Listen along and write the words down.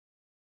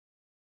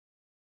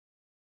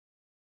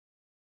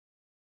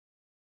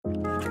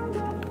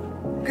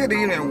Good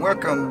evening,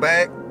 welcome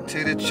back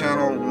to the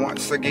channel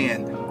once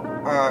again.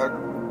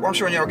 What I'm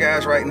showing y'all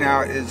guys right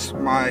now is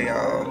my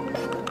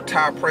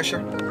tire pressure.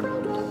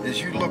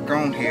 As you look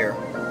on here,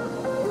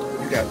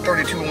 you got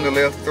 32 on the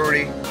left,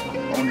 30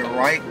 on the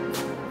right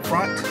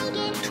front,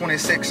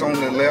 26 on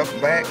the left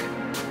back,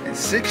 and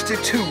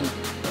 62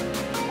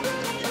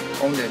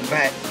 on the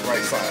back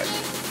right side.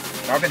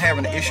 Now, I've been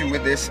having an issue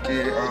with this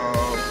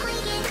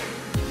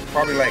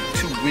probably like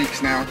 2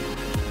 weeks now.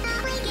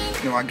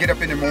 You know, I get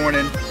up in the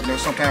morning, you know,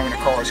 sometime when the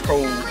car is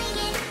cold,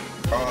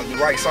 the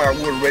right side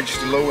will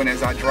register low, and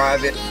as I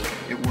drive it,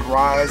 it will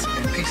rise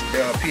in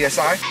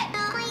PSI.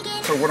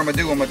 So what I'm gonna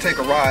do, I'm gonna take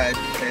a ride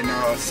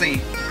and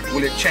see,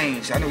 will it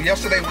change? I know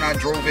yesterday when I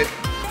drove it,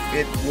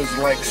 it was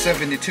like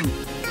 72.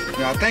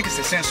 Now I think it's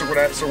the sensor.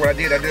 So what I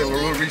did a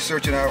little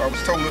research, and I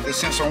was told that the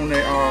sensor on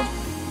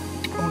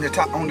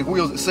the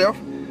wheels itself.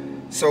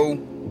 So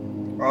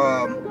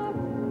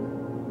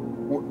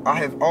I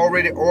have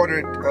already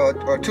ordered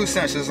 2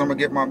 sensors. I'm gonna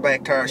get my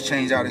back tires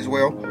changed out as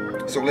well.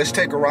 So let's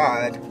take a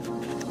ride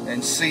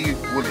and see,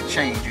 will it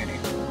change any.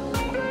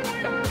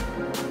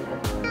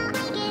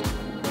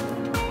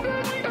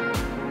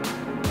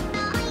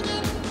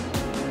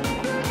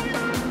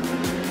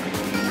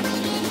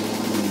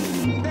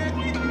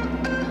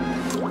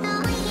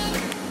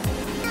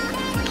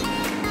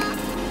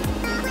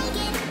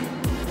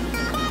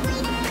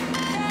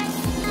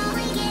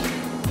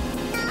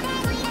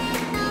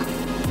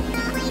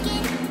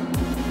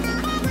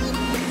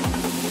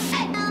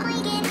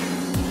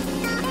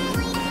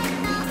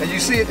 And you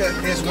see it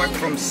went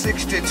from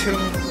 62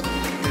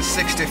 to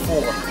 64,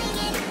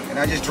 and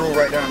I just drove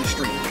right down the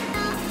street.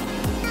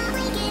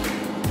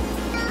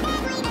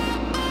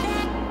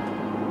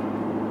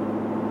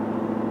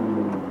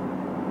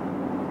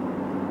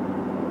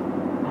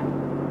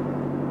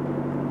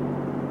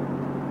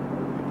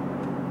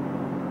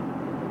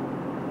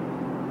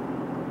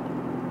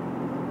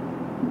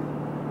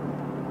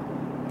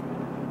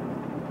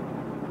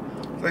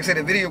 Like I said,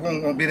 the video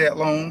won't be that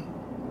long,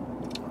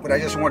 but I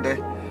just wanted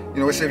to, you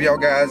know, see if y'all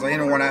guys or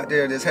anyone out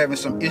there that's having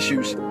some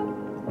issues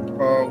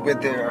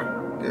with their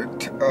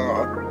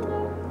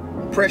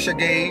pressure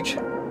gauge.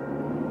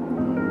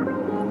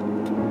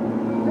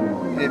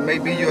 It may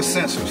be your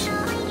sensors.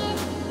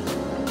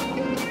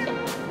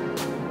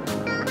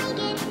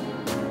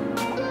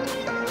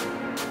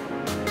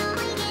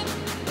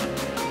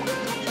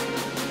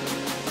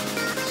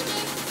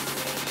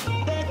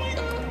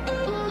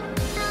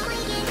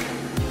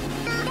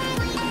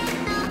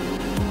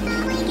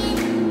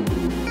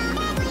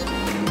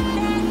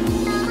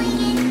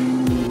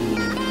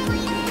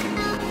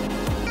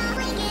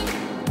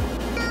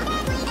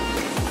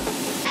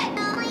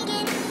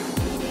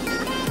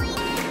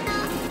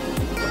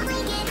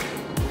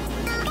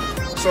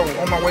 So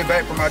on my way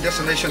back from my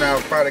destination, I'll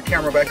fire the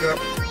camera back up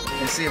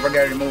and see if I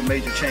got any more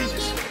major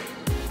changes.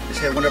 This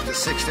head went up to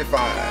 65.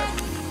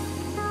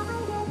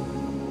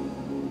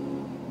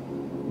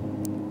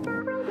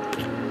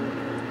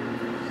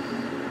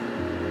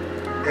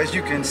 As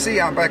you can see,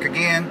 I'm back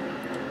again.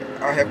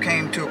 I have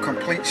came to a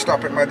complete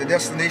stop at my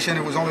destination.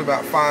 It was only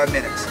about 5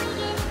 minutes.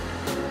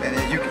 And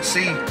as you can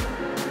see,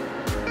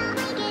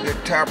 the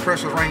tire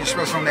pressure range,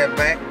 especially on that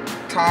back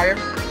tire,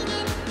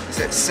 is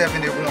at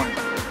 71.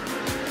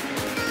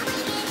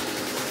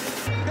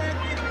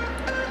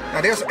 Now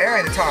there's air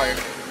in the tire,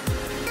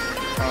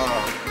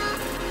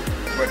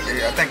 but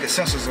I think the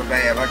sensors are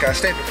bad. Like I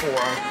stated before,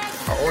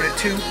 I ordered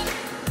 2,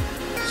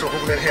 so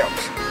hopefully that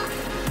helps.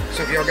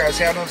 So if y'all guys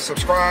haven't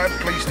subscribed,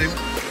 please do.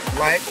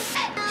 Like,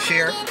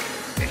 share,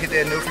 and hit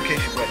that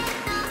notification button.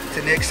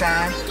 Till next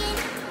time,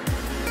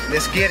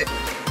 let's get it.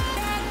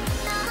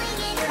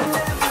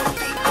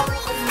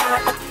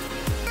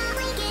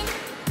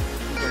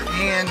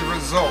 The end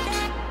result.